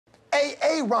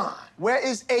Aaron? Where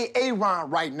is Aaron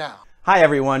right now? Hi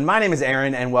everyone, my name is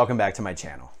Aaron and welcome back to my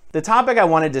channel. The topic I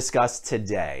want to discuss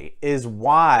today is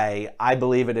why I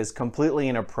believe it is completely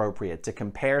inappropriate to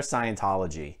compare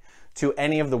Scientology to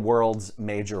any of the world's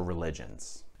major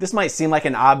religions. This might seem like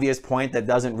an obvious point that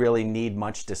doesn't really need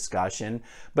much discussion,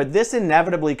 but this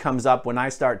inevitably comes up when I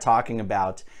start talking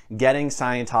about getting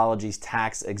Scientology's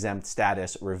tax-exempt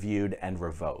status reviewed and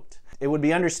revoked. It would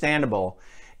be understandable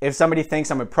if somebody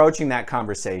thinks I'm approaching that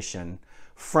conversation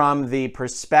from the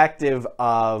perspective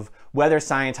of whether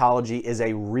Scientology is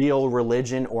a real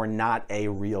religion or not a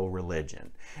real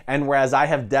religion. And whereas I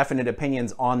have definite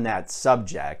opinions on that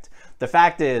subject, the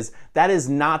fact is that is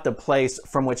not the place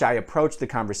from which I approach the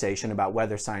conversation about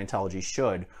whether Scientology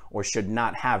should or should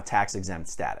not have tax-exempt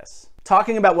status.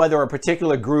 Talking about whether a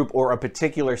particular group or a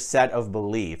particular set of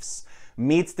beliefs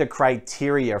meets the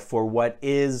criteria for what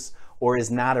is or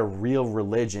is not a real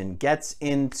religion gets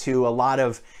into a lot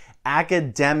of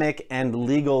academic and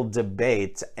legal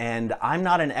debate, and I'm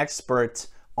not an expert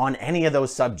on any of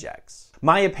those subjects.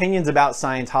 My opinions about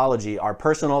Scientology are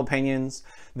personal opinions.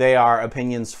 They are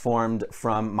opinions formed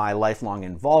from my lifelong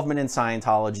involvement in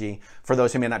Scientology. For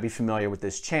those who may not be familiar with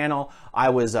this channel, I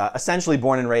was essentially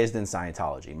born and raised in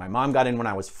Scientology. My mom got in when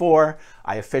I was 4.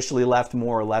 I officially left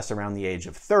more or less around the age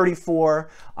of 34.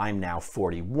 I'm now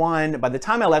 41. By the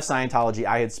time I left Scientology,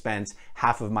 I had spent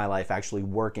half of my life actually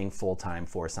working full-time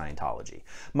for Scientology.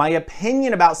 My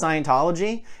opinion about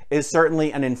Scientology is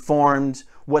certainly an informed,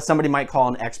 what somebody might call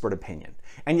an expert opinion.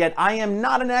 And yet I am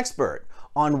not an expert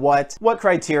on what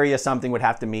criteria something would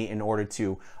have to meet in order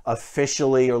to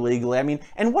officially or legally,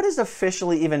 and what does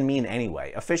officially even mean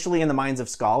anyway? Officially in the minds of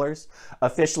scholars?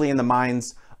 Officially in the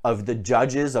minds of the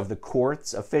judges of the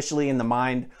courts? Officially in the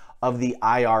mind of the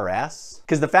IRS?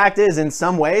 Because the fact is, in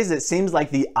some ways, it seems like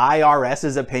the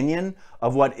IRS's opinion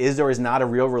of what is or is not a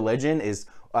real religion is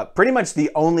pretty much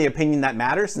the only opinion that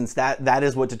matters, since that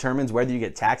is what determines whether you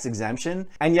get tax exemption.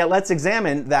 And yet let's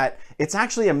examine that it's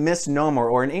actually a misnomer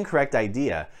or an incorrect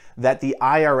idea that the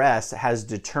IRS has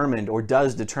determined or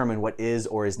does determine what is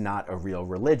or is not a real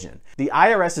religion. The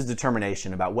IRS's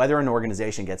determination about whether an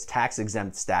organization gets tax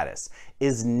exempt status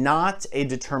is not a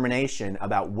determination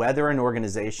about whether an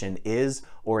organization is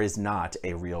or is not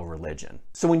a real religion.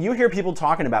 So when you hear people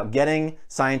talking about getting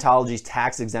Scientology's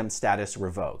tax exempt status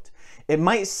revoked, it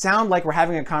might sound like we're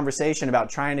having a conversation about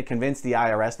trying to convince the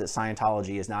IRS that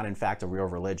Scientology is not in fact a real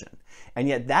religion. And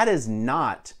yet that is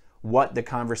not what the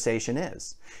conversation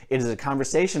is. It is a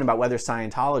conversation about whether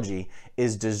Scientology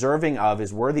is deserving of,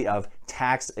 is worthy of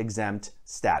tax-exempt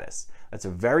status. That's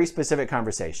a very specific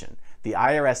conversation. The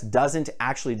IRS doesn't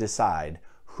actually decide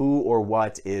who or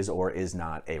what is or is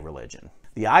not a religion.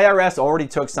 The IRS already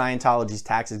took Scientology's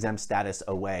tax-exempt status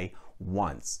away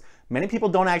once. Many people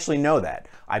don't actually know that.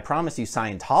 I promise you,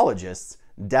 Scientologists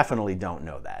definitely don't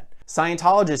know that.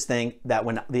 Scientologists think that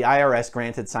when the IRS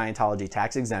granted Scientology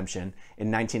tax exemption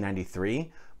in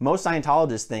 1993, most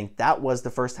Scientologists think that was the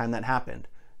first time that happened.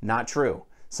 Not true.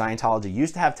 Scientology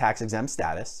used to have tax exempt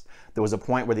status. There was a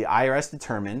point where the IRS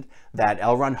determined that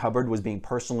L. Ron Hubbard was being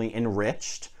personally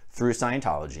enriched through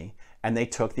Scientology, and they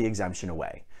took the exemption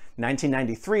away.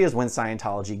 1993 is when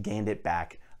Scientology gained it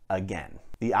back again.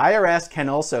 The IRS can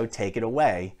also take it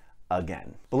away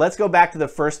again. But let's go back to the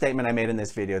first statement I made in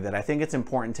this video, that I think it's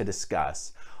important to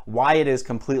discuss why it is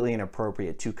completely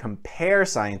inappropriate to compare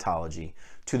Scientology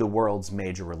to the world's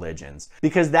major religions.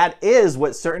 Because that is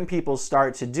what certain people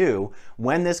start to do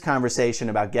when this conversation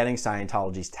about getting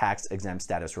Scientology's tax-exempt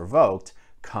status revoked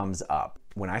comes up.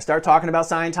 When I start talking about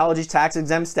Scientology's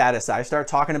tax-exempt status, I start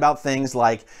talking about things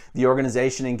like the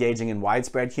organization engaging in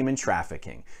widespread human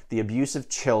trafficking, the abuse of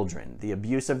children, the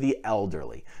abuse of the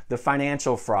elderly, the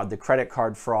financial fraud, the credit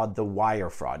card fraud, the wire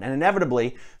fraud. And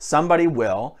inevitably, somebody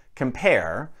will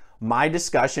compare my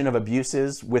discussion of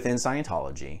abuses within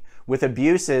Scientology with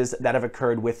abuses that have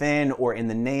occurred within or in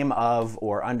the name of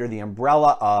or under the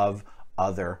umbrella of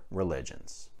other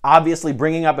religions. Obviously,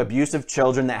 bringing up abuse of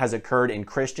children that has occurred in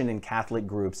Christian and Catholic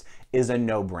groups is a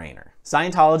no-brainer.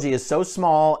 Scientology is so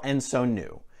small and so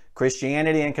new.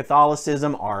 Christianity and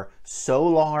Catholicism are so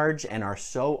large and are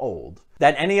so old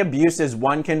that any abuses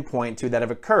one can point to that have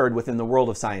occurred within the world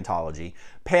of Scientology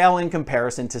pale in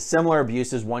comparison to similar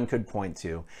abuses one could point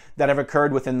to that have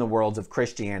occurred within the worlds of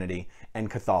Christianity and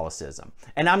Catholicism.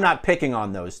 And I'm not picking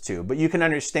on those two, but you can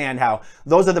understand how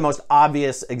those are the most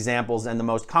obvious examples and the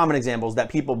most common examples that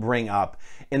people bring up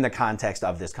in the context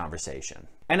of this conversation.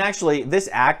 And actually, this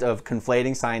act of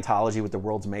conflating Scientology with the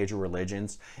world's major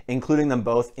religions, including them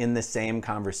both in the same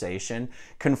conversation,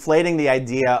 conflating conflating the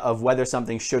idea of whether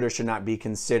something should or should not be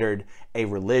considered a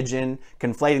religion,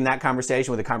 conflating that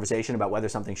conversation with a conversation about whether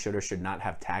something should or should not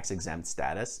have tax-exempt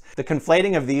status. The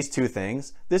conflating of these two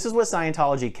things, this is what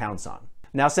Scientology counts on.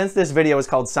 Now, since this video is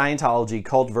called Scientology,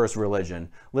 Cult vs. Religion,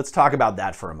 let's talk about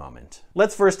that for a moment.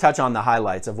 Let's first touch on the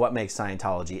highlights of what makes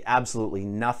Scientology absolutely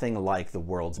nothing like the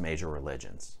world's major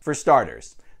religions. For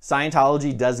starters,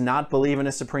 Scientology does not believe in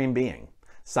a supreme being.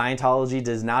 Scientology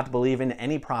does not believe in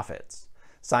any prophets.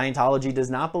 Scientology does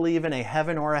not believe in a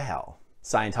heaven or a hell.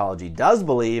 Scientology does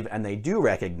believe, and they do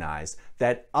recognize,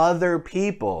 that other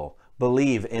people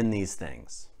believe in these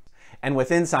things. And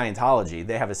within Scientology,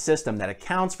 they have a system that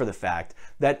accounts for the fact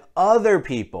that other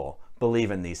people believe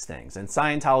in these things. And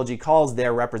Scientology calls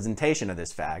their representation of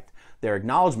this fact, their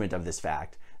acknowledgement of this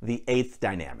fact, the eighth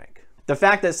dynamic. The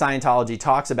fact that Scientology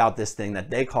talks about this thing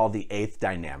that they call the eighth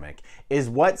dynamic is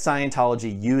what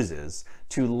Scientology uses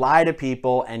to lie to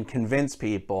people and convince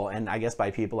people, and I guess by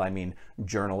people I mean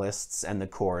journalists and the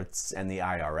courts and the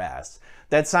IRS,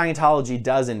 that Scientology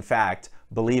does in fact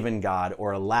believe in God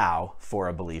or allow for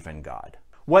a belief in God.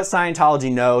 What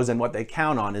Scientology knows and what they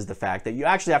count on is the fact that you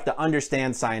actually have to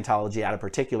understand Scientology at a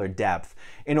particular depth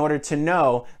in order to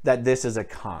know that this is a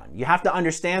con. You have to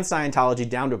understand Scientology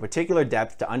down to a particular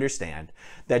depth to understand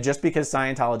that just because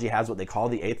Scientology has what they call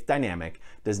the eighth dynamic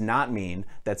does not mean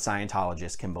that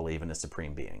Scientologists can believe in a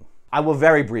supreme being. I will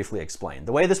very briefly explain.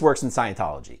 The way this works in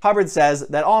Scientology, Hubbard says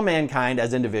that all mankind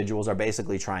as individuals are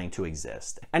basically trying to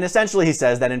exist. And essentially he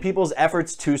says that in people's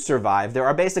efforts to survive, there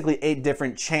are basically 8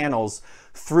 different channels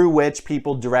through which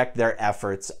people direct their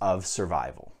efforts of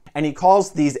survival. And he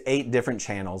calls these 8 different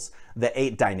channels the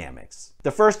 8 dynamics.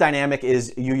 The first dynamic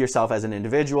is you yourself as an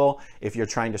individual. If you're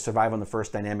trying to survive on the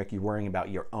first dynamic, you're worrying about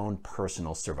your own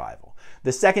personal survival.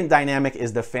 The second dynamic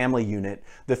is the family unit.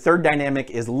 The third dynamic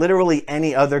is literally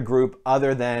any other group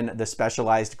other than the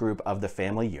specialized group of the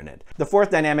family unit. The fourth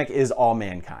dynamic is all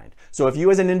mankind. So if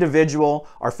you as an individual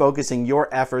are focusing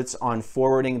your efforts on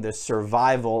forwarding the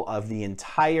survival of the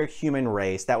entire human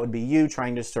race, that would be you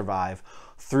trying to survive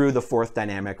through the fourth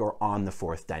dynamic or on the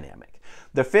fourth dynamic.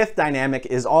 The fifth dynamic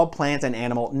is all plant and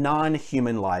animal,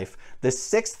 non-human life. The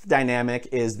sixth dynamic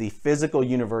is the physical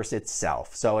universe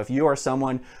itself. So if you are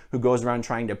someone who goes around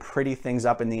trying to pretty things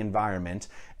up in the environment,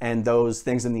 and those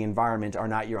things in the environment are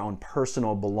not your own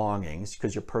personal belongings,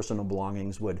 because your personal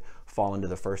belongings would fall into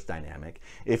the first dynamic.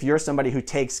 If you're somebody who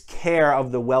takes care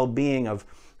of the well-being of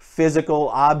physical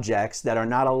objects that are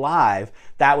not alive,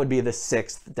 that would be the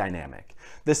sixth dynamic.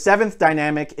 The seventh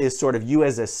dynamic is sort of you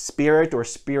as a spirit or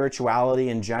spirituality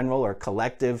in general or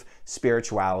collective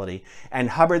spirituality. And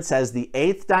Hubbard says the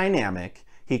eighth dynamic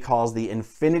he calls the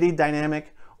infinity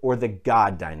dynamic or the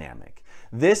God dynamic.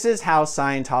 This is how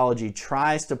Scientology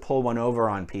tries to pull one over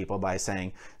on people by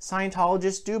saying,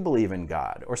 Scientologists do believe in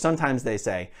God. Or sometimes they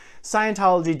say,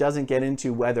 Scientology doesn't get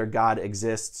into whether God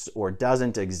exists or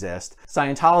doesn't exist.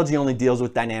 Scientology only deals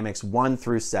with dynamics 1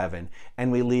 through 7,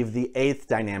 and we leave the eighth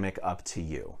dynamic up to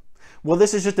you. Well,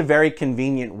 this is just a very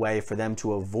convenient way for them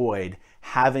to avoid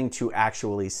having to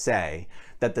actually say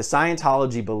that the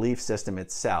Scientology belief system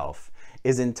itself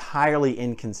is entirely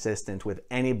inconsistent with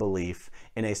any belief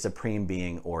in a supreme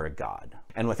being or a God.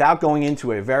 And without going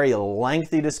into a very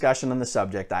lengthy discussion on the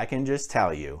subject, I can just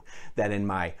tell you that in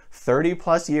my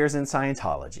 30+ years in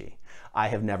Scientology, I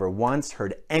have never once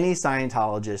heard any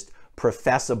Scientologist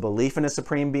profess a belief in a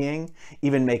supreme being,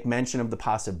 even make mention of the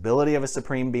possibility of a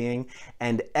supreme being,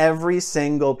 and every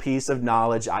single piece of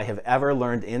knowledge I have ever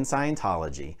learned in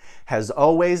Scientology has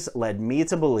always led me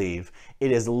to believe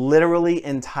it is literally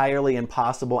entirely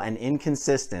impossible and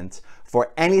inconsistent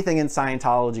for anything in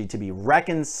Scientology to be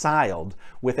reconciled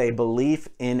with a belief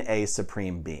in a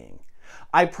supreme being.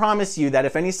 I promise you that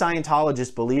if any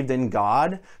Scientologist believed in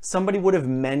God, somebody would have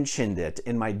mentioned it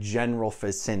in my general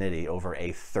vicinity over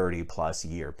a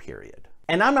 30+ year period.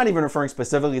 And I'm not even referring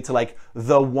specifically to like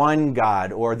the one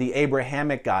God or the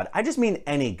Abrahamic God. I just mean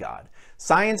any God.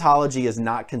 Scientology is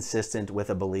not consistent with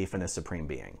a belief in a supreme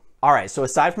being. All right, so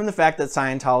aside from the fact that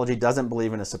Scientology doesn't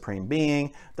believe in a supreme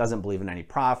being, doesn't believe in any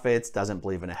prophets, doesn't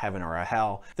believe in a heaven or a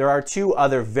hell, there are 2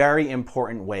 other very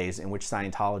important ways in which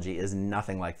Scientology is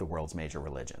nothing like the world's major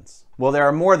religions. Well, there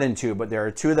are more than 2, but there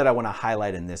are 2 that I want to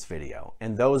highlight in this video,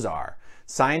 and those are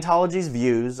Scientology's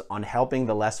views on helping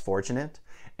the less fortunate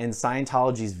and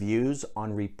Scientology's views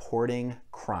on reporting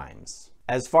crimes.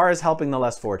 As far as helping the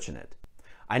less fortunate,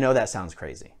 I know that sounds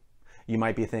crazy. You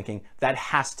might be thinking, that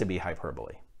has to be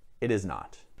hyperbole. It is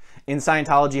not. In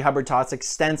Scientology, Hubbard talks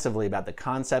extensively about the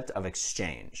concept of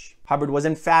exchange. Hubbard was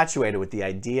infatuated with the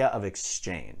idea of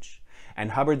exchange. And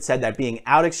Hubbard said that being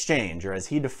out exchange, or as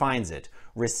he defines it,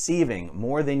 receiving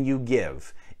more than you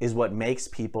give, is what makes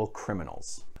people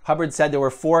criminals. Hubbard said there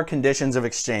were 4 conditions of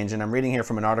exchange, and I'm reading here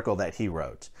from an article that he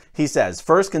wrote. He says,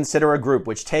 first, consider a group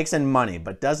which takes in money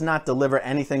but does not deliver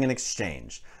anything in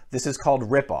exchange. This is called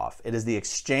rip-off. It is the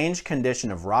exchange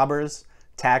condition of robbers,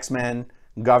 taxmen,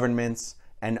 governments,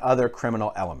 and other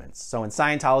criminal elements. So in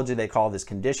Scientology, they call this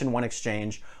condition 1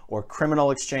 exchange, or criminal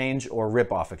exchange, or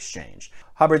rip-off exchange.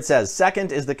 Hubbard says,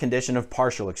 second is the condition of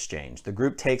partial exchange. The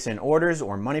group takes in orders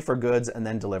or money for goods and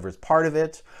then delivers part of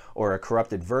it, or a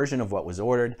corrupted version of what was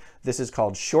ordered. This is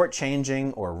called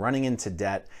shortchanging or running into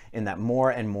debt, in that more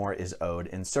and more is owed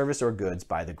in service or goods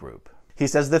by the group. He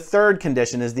says the third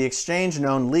condition is the exchange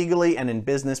known legally and in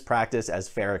business practice as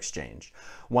fair exchange.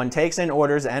 One takes in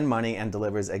orders and money and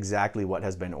delivers exactly what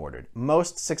has been ordered.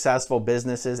 Most successful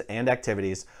businesses and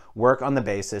activities work on the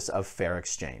basis of fair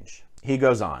exchange. He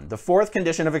goes on, the fourth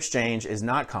condition of exchange is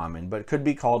not common, but could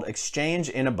be called exchange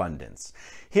in abundance.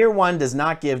 Here one does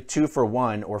not give 2 for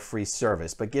 1 or free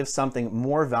service, but gives something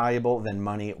more valuable than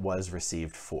money was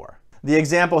received for. The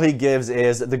example he gives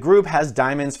is, the group has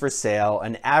diamonds for sale,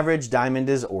 an average diamond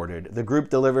is ordered. The group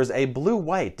delivers a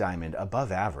blue-white diamond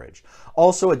above average.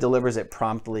 Also, it delivers it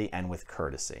promptly and with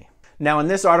courtesy. Now, in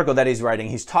this article that he's writing,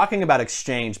 he's talking about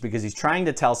exchange because he's trying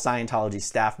to tell Scientology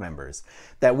staff members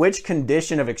that which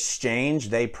condition of exchange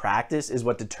they practice is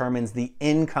what determines the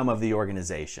income of the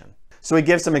organization. So he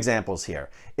gives some examples here.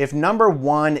 If number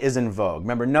 1 is in vogue,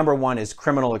 remember number 1 is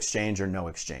criminal exchange or no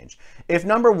exchange. If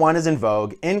number 1 is in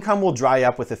vogue, income will dry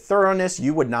up with a thoroughness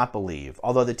you would not believe.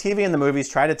 Although the TV and the movies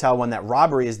try to tell one that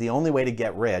robbery is the only way to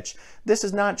get rich, this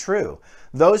is not true.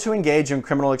 Those who engage in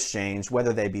criminal exchange,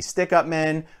 whether they be stick-up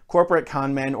men, corporate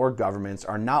con men, or governments,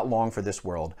 are not long for this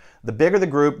world. The bigger the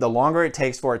group, the longer it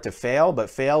takes for it to fail,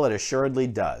 but fail it assuredly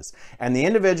does. And the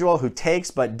individual who takes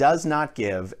but does not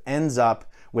give ends up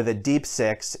with a deep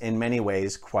 6 in many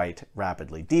ways quite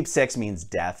rapidly. Deep 6 means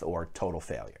death or total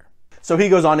failure. So he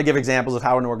goes on to give examples of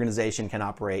how an organization can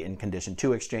operate in condition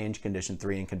 2 exchange, condition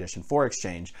 3, and condition 4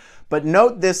 exchange. But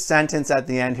note this sentence at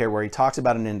the end here where he talks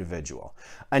about an individual.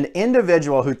 An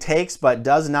individual who takes but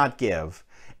does not give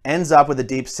ends up with a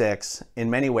deep 6 in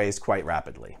many ways quite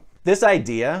rapidly. This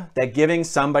idea that giving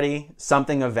somebody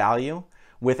something of value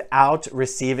without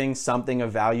receiving something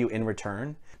of value in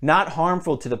return, not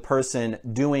harmful to the person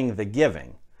doing the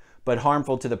giving, but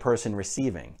harmful to the person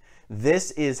receiving. This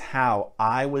is how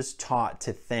I was taught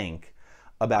to think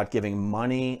about giving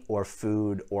money or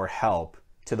food or help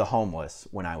to the homeless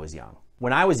when I was young.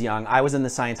 When I was young, I was in the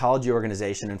Scientology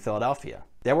organization in Philadelphia.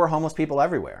 There were homeless people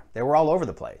everywhere. They were all over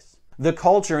the place. The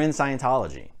culture in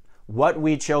Scientology, what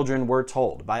we children were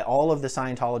told by all of the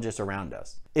Scientologists around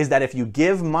us, is that if you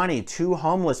give money to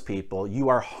homeless people, you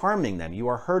are harming them, you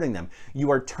are hurting them,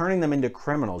 you are turning them into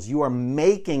criminals, you are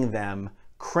making them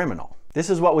criminal. This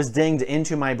is what was dinged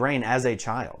into my brain as a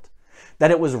child,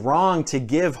 that it was wrong to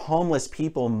give homeless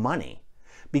people money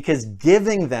because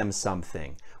giving them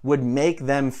something would make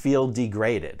them feel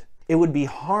degraded. It would be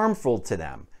harmful to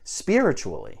them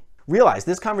spiritually. Realize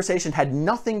this conversation had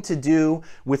nothing to do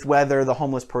with whether the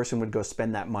homeless person would go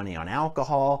spend that money on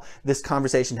alcohol. This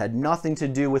conversation had nothing to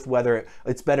do with whether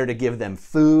it's better to give them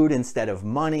food instead of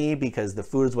money because the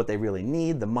food is what they really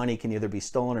need. The money can either be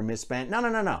stolen or misspent.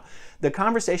 No. The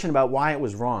conversation about why it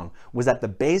was wrong was at the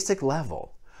basic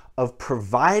level of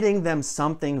providing them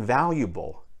something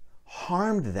valuable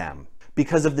harmed them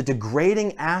because of the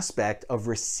degrading aspect of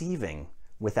receiving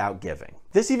without giving.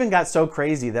 This even got so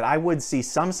crazy that I would see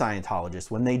some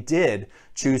Scientologists, when they did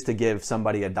choose to give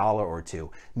somebody $1 or $2,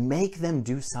 make them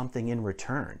do something in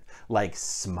return, like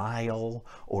smile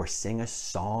or sing a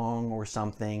song or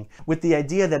something, with the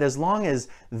idea that as long as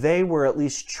they were at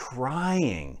least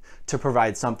trying to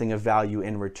provide something of value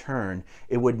in return,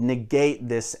 it would negate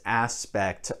this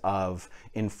aspect of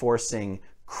enforcing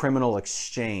criminal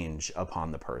exchange upon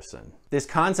the person. This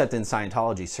concept in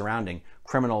Scientology surrounding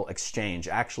criminal exchange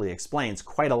actually explains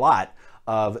quite a lot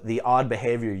of the odd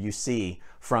behavior you see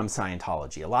from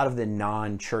Scientology, a lot of the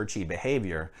non-churchy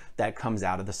behavior that comes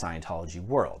out of the Scientology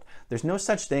world. There's no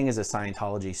such thing as a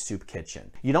Scientology soup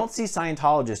kitchen. You don't see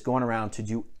Scientologists going around to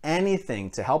do anything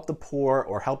to help the poor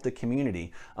or help the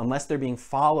community unless they're being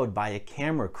followed by a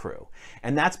camera crew.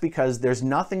 And that's because there's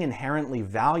nothing inherently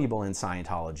valuable in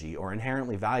Scientology or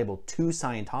inherently valuable to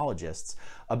Scientologists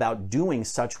about doing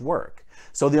such work.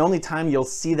 So the only time you'll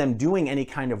see them doing any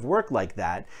kind of work like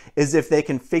that is if they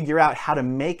can figure out how to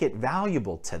make it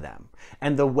valuable to them.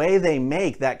 And the way they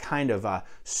make that kind of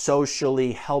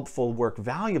socially helpful work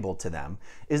valuable to them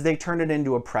is they turn it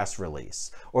into a press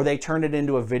release, or they turn it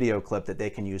into a video clip that they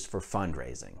can use for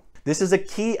fundraising. This is a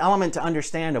key element to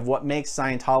understand of what makes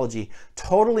Scientology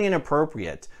totally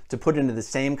inappropriate to put into the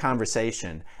same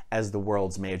conversation as the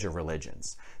world's major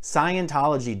religions.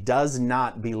 Scientology does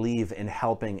not believe in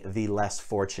helping the less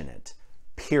fortunate,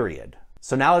 period.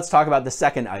 So now let's talk about the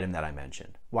second item that I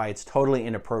mentioned, why it's totally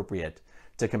inappropriate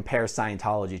to compare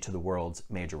Scientology to the world's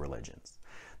major religions.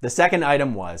 The second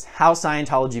item was how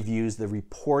Scientology views the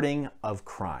reporting of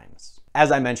crimes.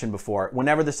 As I mentioned before,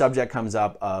 whenever the subject comes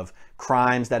up of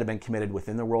crimes that have been committed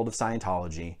within the world of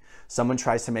Scientology, someone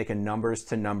tries to make a numbers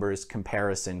to numbers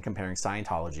comparison comparing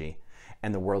Scientology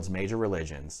and the world's major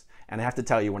religions. And I have to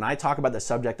tell you, when I talk about the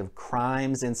subject of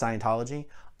crimes in Scientology,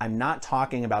 I'm not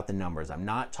talking about the numbers. I'm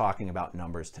not talking about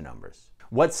numbers to numbers.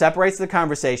 What separates the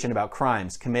conversation about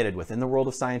crimes committed within the world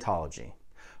of Scientology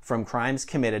from crimes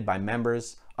committed by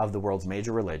members of the world's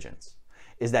major religions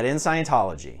is that in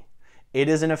Scientology, it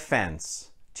is an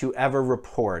offense to ever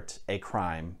report a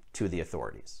crime to the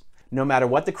authorities. No matter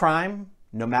what the crime,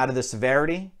 no matter the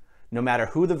severity, no matter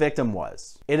who the victim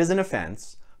was, it is an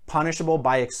offense punishable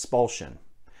by expulsion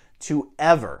to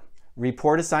ever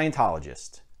report a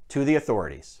Scientologist to the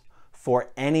authorities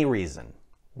for any reason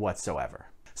whatsoever.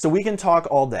 So we can talk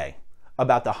all day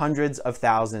about the hundreds of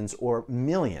thousands or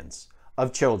millions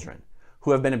of children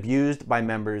who have been abused by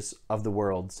members of the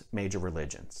world's major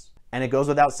religions. And it goes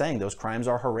without saying, those crimes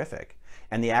are horrific.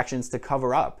 And the actions to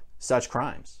cover up such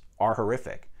crimes are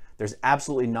horrific. There's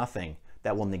absolutely nothing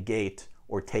that will negate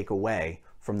or take away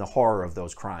from the horror of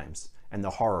those crimes and the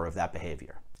horror of that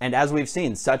behavior. And as we've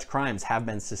seen, such crimes have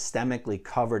been systemically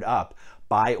covered up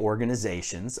by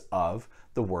organizations of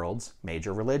the world's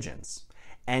major religions.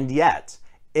 And yet,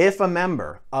 if a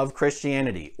member of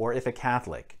Christianity or if a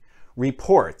Catholic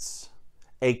reports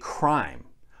a crime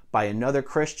by another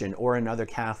Christian or another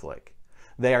Catholic,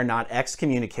 they are not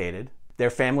excommunicated, their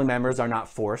family members are not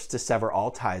forced to sever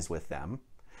all ties with them,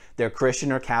 their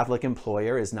Christian or Catholic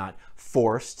employer is not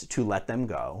forced to let them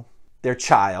go, their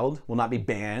child will not be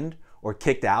banned or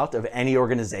kicked out of any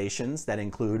organizations that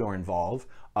include or involve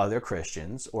other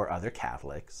Christians or other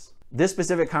Catholics. This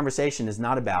specific conversation is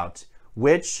not about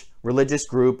which religious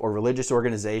group or religious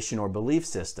organization or belief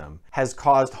system has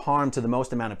caused harm to the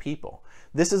most amount of people.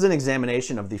 This is an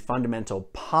examination of the fundamental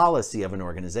policy of an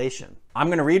organization. I'm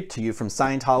going to read to you from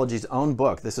Scientology's own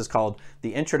book. This is called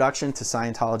The Introduction to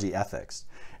Scientology Ethics.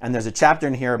 And there's a chapter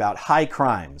in here about high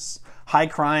crimes. High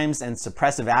crimes and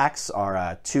suppressive acts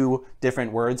are two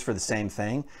different words for the same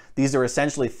thing. These are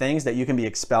essentially things that you can be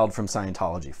expelled from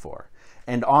Scientology for.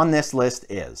 And on this list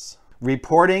is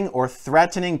reporting or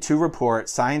threatening to report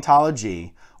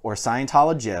Scientology or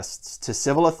Scientologists to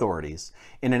civil authorities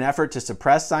in an effort to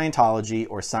suppress Scientology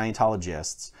or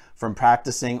Scientologists from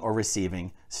practicing or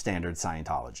receiving standard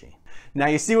Scientology. Now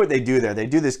you see what they do there. They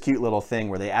do this cute little thing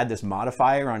where they add this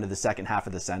modifier onto the second half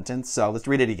of the sentence. So let's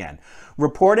read it again.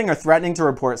 Reporting or threatening to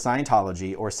report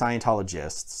Scientology or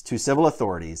Scientologists to civil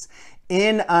authorities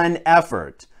in an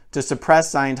effort to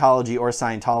suppress Scientology or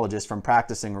Scientologists from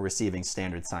practicing or receiving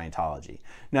standard Scientology.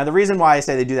 Now, the reason why I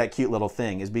say they do that cute little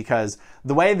thing is because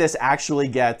the way this actually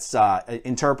gets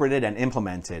interpreted and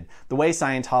implemented, the way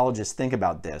Scientologists think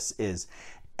about this is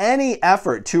any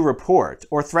effort to report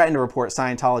or threaten to report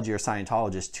Scientology or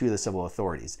Scientologists to the civil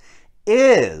authorities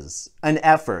is an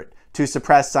effort to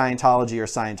suppress Scientology or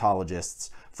Scientologists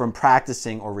from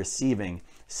practicing or receiving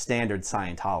standard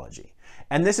Scientology.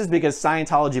 And this is because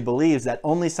Scientology believes that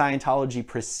only Scientology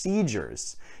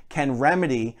procedures can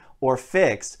remedy or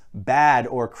fix bad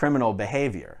or criminal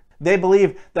behavior. They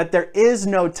believe that there is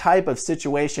no type of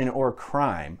situation or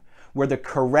crime where the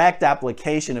correct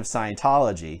application of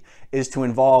Scientology is to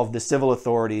involve the civil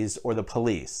authorities or the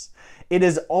police. It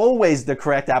is always the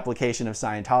correct application of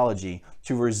Scientology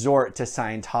to resort to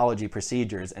Scientology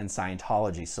procedures and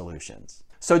Scientology solutions.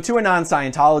 So to a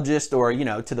non-Scientologist or,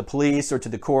 to the police or to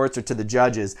the courts or to the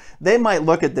judges, they might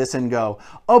look at this and go,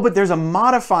 oh, but there's a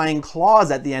modifying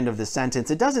clause at the end of the sentence.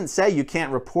 It doesn't say you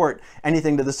can't report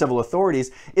anything to the civil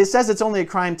authorities. It says it's only a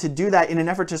crime to do that in an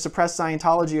effort to suppress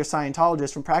Scientology or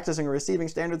Scientologists from practicing or receiving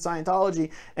standard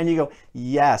Scientology. And you go,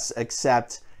 yes,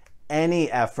 except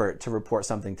any effort to report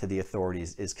something to the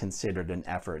authorities is considered an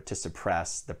effort to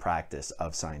suppress the practice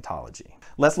of Scientology.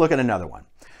 Let's look at another one.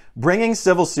 Bringing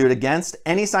civil suit against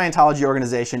any Scientology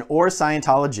organization or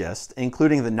Scientologist,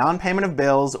 including the non-payment of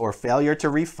bills or failure to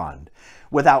refund,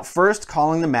 without first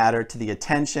calling the matter to the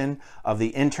attention of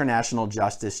the International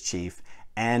Justice Chief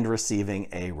and receiving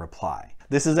a reply.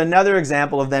 This is another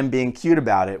example of them being cute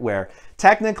about it, where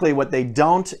technically what they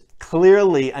don't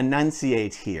clearly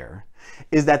enunciate here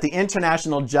is that the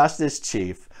International Justice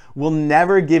Chief will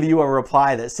never give you a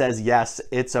reply that says, yes,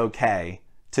 it's okay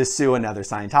to sue another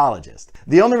Scientologist.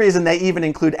 The only reason they even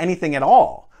include anything at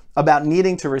all about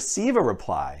needing to receive a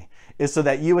reply is so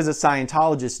that you as a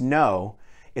Scientologist know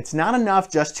it's not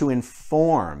enough just to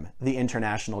inform the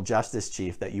International Justice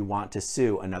Chief that you want to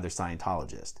sue another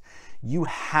Scientologist. You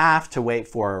have to wait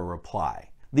for a reply.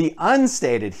 The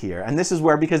unstated here, and this is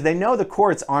where, because they know the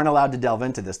courts aren't allowed to delve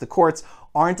into this, the courts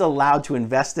aren't allowed to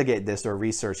investigate this or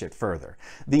research it further.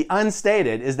 The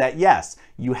unstated is that yes,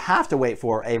 you have to wait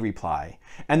for a reply,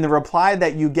 and the reply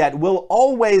that you get will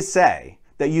always say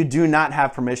that you do not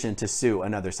have permission to sue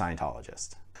another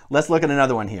Scientologist. Let's look at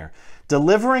another one here.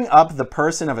 Delivering up the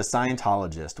person of a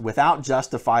Scientologist without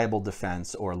justifiable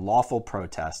defense or lawful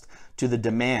protest to the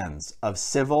demands of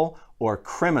civil or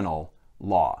criminal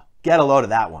law. Get a load of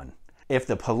that one. If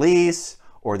the police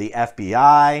or the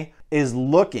FBI is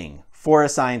looking for a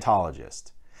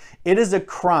Scientologist, it is a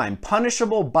crime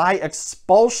punishable by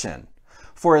expulsion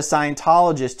for a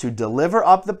Scientologist to deliver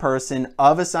up the person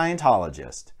of a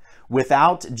Scientologist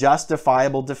without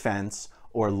justifiable defense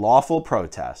or lawful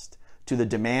protest to the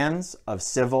demands of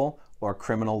civil or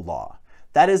criminal law.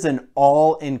 That is an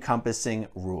all-encompassing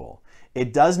rule.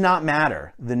 It does not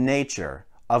matter the nature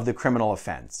of the criminal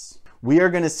offense. We are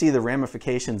going to see the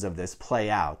ramifications of this play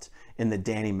out in the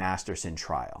Danny Masterson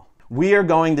trial. We are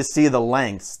going to see the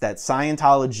lengths that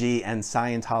Scientology and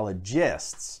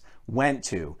Scientologists went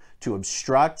to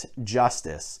obstruct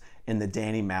justice in the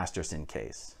Danny Masterson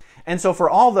case. And so for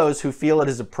all those who feel it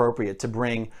is appropriate to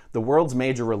bring the world's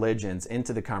major religions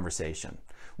into the conversation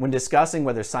when discussing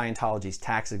whether Scientology's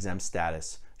tax-exempt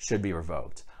status should be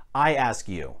revoked, I ask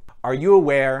you, are you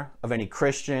aware of any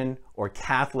Christian or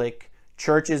Catholic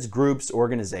churches, groups,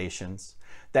 organizations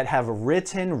that have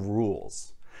written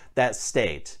rules that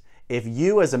state if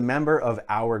you as a member of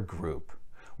our group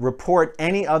report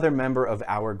any other member of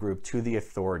our group to the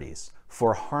authorities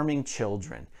for harming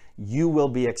children, you will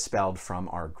be expelled from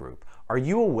our group? Are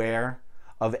you aware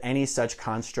of any such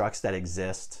constructs that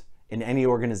exist in any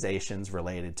organizations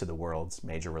related to the world's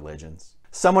major religions?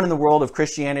 Someone in the world of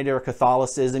Christianity or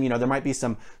Catholicism, there might be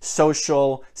some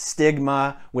social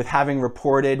stigma with having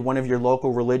reported one of your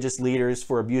local religious leaders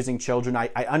for abusing children. I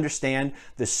understand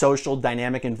the social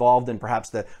dynamic involved and perhaps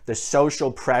the social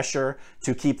pressure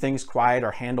to keep things quiet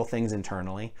or handle things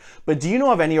internally. But do you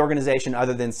know of any organization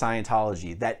other than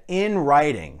Scientology that in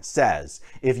writing says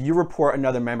if you report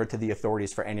another member to the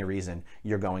authorities for any reason,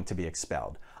 you're going to be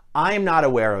expelled? I'm not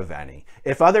aware of any.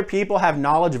 If other people have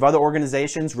knowledge of other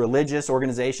organizations, religious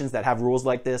organizations that have rules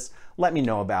like this, let me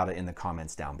know about it in the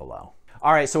comments down below.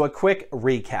 All right, so a quick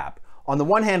recap. On the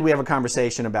one hand, we have a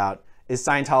conversation about, is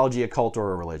Scientology a cult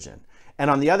or a religion? And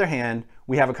on the other hand,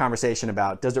 we have a conversation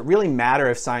about, does it really matter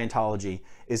if Scientology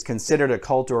is considered a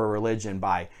cult or a religion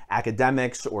by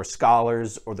academics or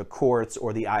scholars or the courts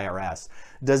or the IRS?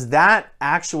 Does that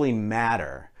actually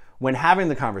matter when having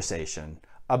the conversation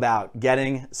about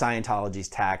getting Scientology's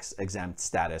tax-exempt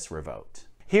status revoked?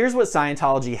 Here's what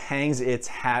Scientology hangs its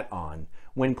hat on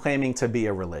when claiming to be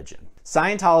a religion.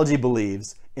 Scientology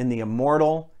believes in the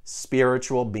immortal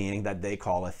spiritual being that they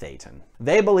call a Thetan.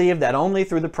 They believe that only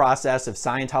through the process of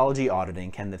Scientology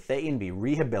auditing can the Thetan be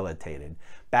rehabilitated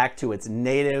back to its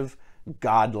native,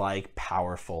 godlike,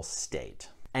 powerful state.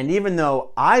 And even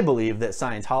though I believe that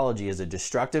Scientology is a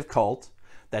destructive cult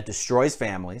that destroys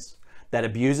families, that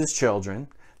abuses children,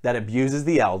 that abuses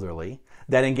the elderly,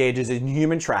 that engages in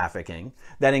human trafficking,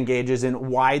 that engages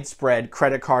in widespread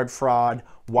credit card fraud,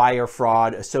 wire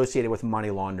fraud associated with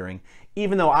money laundering.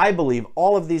 Even though I believe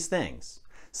all of these things,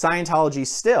 Scientology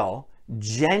still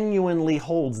genuinely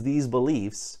holds these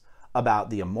beliefs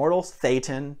about the immortal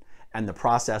Thetan and the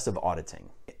process of auditing.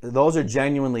 Those are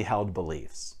genuinely held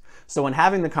beliefs. So when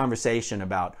having the conversation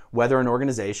about whether an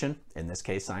organization, in this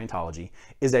case Scientology,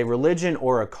 is a religion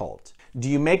or a cult, do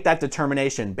you make that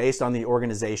determination based on the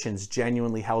organization's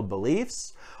genuinely held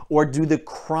beliefs, or do the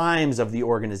crimes of the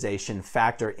organization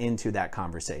factor into that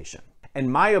conversation?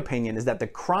 And my opinion is that the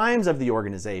crimes of the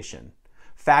organization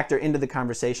factor into the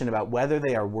conversation about whether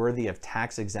they are worthy of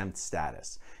tax-exempt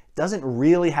status. It doesn't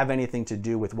really have anything to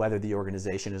do with whether the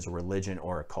organization is a religion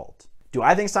or a cult. Do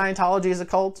I think Scientology is a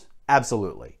cult?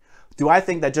 Absolutely. Do I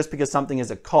think that just because something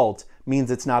is a cult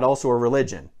means it's not also a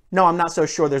religion? No, I'm not so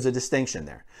sure there's a distinction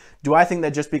there. Do I think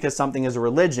that just because something is a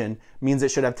religion means it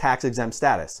should have tax-exempt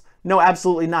status? No,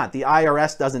 absolutely not. The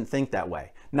IRS doesn't think that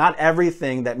way. Not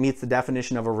everything that meets the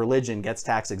definition of a religion gets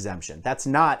tax exemption. That's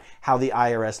not how the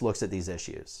IRS looks at these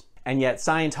issues. And yet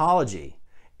Scientology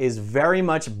is very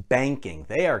much banking.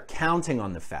 They are counting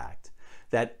on the fact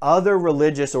that other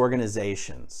religious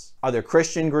organizations, other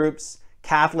Christian groups,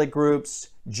 Catholic groups,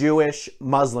 Jewish,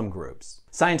 Muslim groups,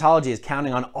 Scientology is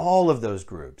counting on all of those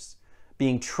groups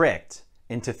being tricked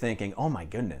into thinking, oh my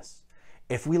goodness,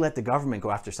 if we let the government go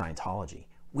after Scientology,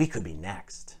 we could be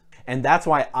next. And that's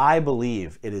why I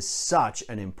believe it is such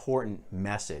an important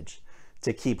message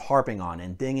to keep harping on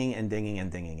and dinging and dinging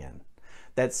and dinging in.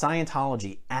 That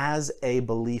Scientology as a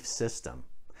belief system,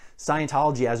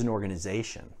 Scientology as an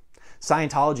organization,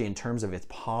 Scientology in terms of its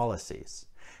policies,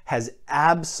 has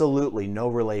absolutely no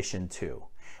relation to,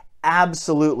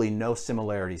 absolutely no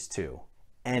similarities to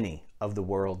any of the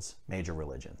world's major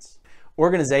religions.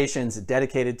 Organizations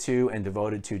dedicated to and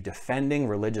devoted to defending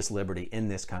religious liberty in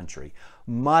this country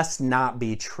must not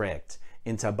be tricked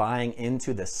into buying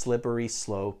into the slippery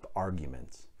slope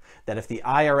argument that if the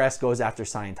IRS goes after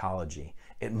Scientology,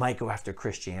 it might go after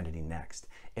Christianity next.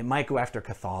 It might go after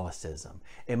Catholicism.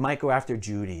 It might go after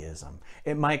Judaism.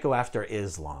 It might go after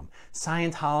Islam.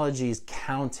 Scientology is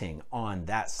counting on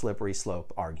that slippery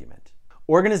slope argument.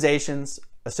 Organizations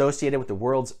associated with the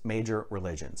world's major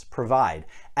religions provide,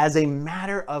 as a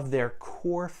matter of their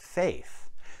core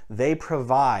faith, they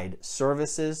provide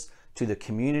services to the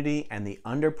community and the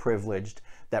underprivileged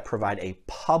that provide a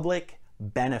public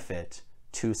benefit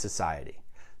to society.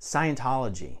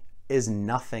 Scientology is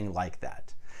nothing like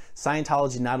that.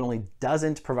 Scientology not only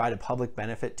doesn't provide a public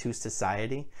benefit to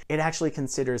society, it actually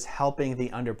considers helping the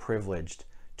underprivileged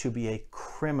to be a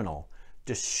criminal,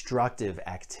 destructive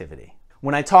activity.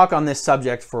 When I talk on this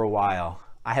subject for a while,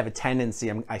 I have a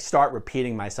tendency, I start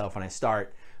repeating myself and I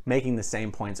start making the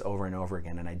same points over and over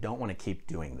again, and I don't want to keep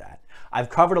doing that.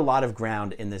 I've covered a lot of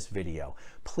ground in this video.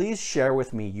 Please share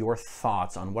with me your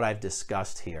thoughts on what I've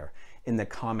discussed here in the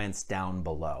comments down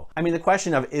below. I mean, the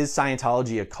question of is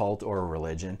Scientology a cult or a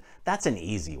religion? That's an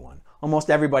easy one.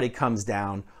 Almost everybody comes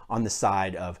down on the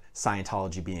side of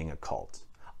Scientology being a cult.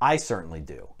 I certainly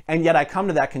do. And yet I come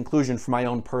to that conclusion for my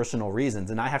own personal reasons,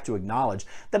 and I have to acknowledge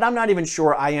that I'm not even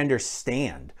sure I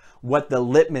understand what the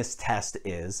litmus test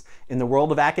is in the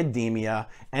world of academia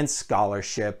and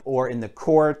scholarship, or in the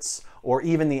courts, or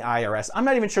even the IRS. I'm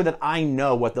not even sure that I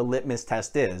know what the litmus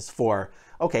test is for,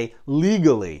 okay,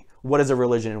 legally, what is a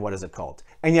religion and what is a cult?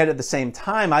 And yet at the same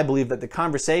time, I believe that the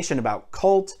conversation about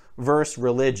cult versus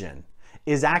religion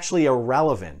is actually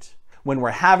irrelevant when we're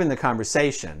having the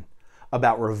conversation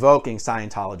about revoking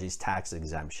Scientology's tax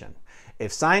exemption.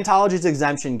 If Scientology's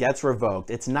exemption gets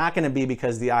revoked, it's not going to be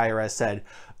because the IRS said,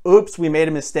 oops, we made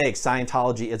a mistake,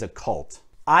 Scientology is a cult.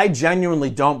 I genuinely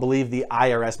don't believe the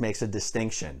IRS makes a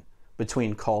distinction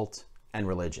between cult and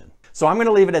religion. So I'm going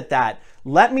to leave it at that.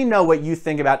 Let me know what you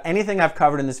think about anything I've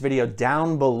covered in this video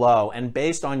down below, and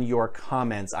based on your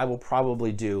comments, I will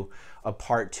probably do a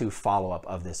part 2 follow-up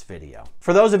of this video.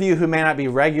 For those of you who may not be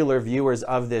regular viewers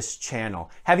of this channel,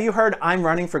 have you heard I'm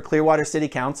running for Clearwater City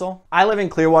Council? I live in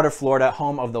Clearwater, Florida,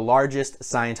 home of the largest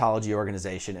Scientology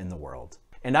organization in the world.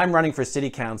 And I'm running for City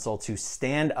Council to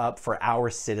stand up for our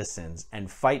citizens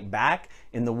and fight back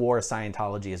in the war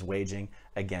Scientology is waging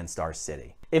against our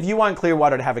city. If you want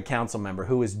Clearwater to have a council member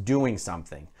who is doing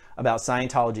something about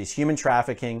Scientology's human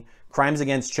trafficking, crimes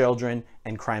against children,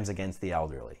 and crimes against the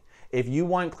elderly, if you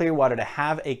want Clearwater to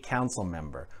have a council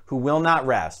member who will not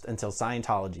rest until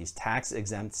Scientology's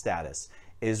tax-exempt status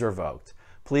is revoked,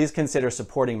 please consider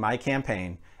supporting my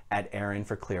campaign at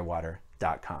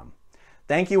aaronforclearwater.com.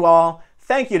 Thank you all.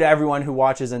 Thank you to everyone who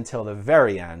watches until the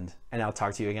very end, and I'll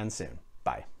talk to you again soon.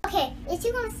 Bye. Okay, if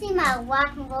you want to see my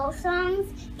rock and roll songs,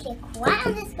 click right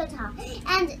on this guitar.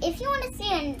 And if you want to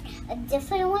see a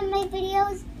different one of my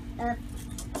videos,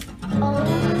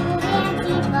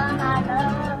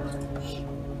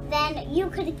 then you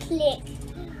could click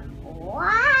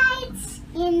right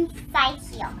inside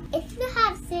here. If you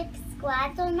have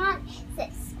subscribed or not,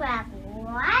 subscribe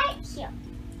right here.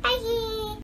 Bye.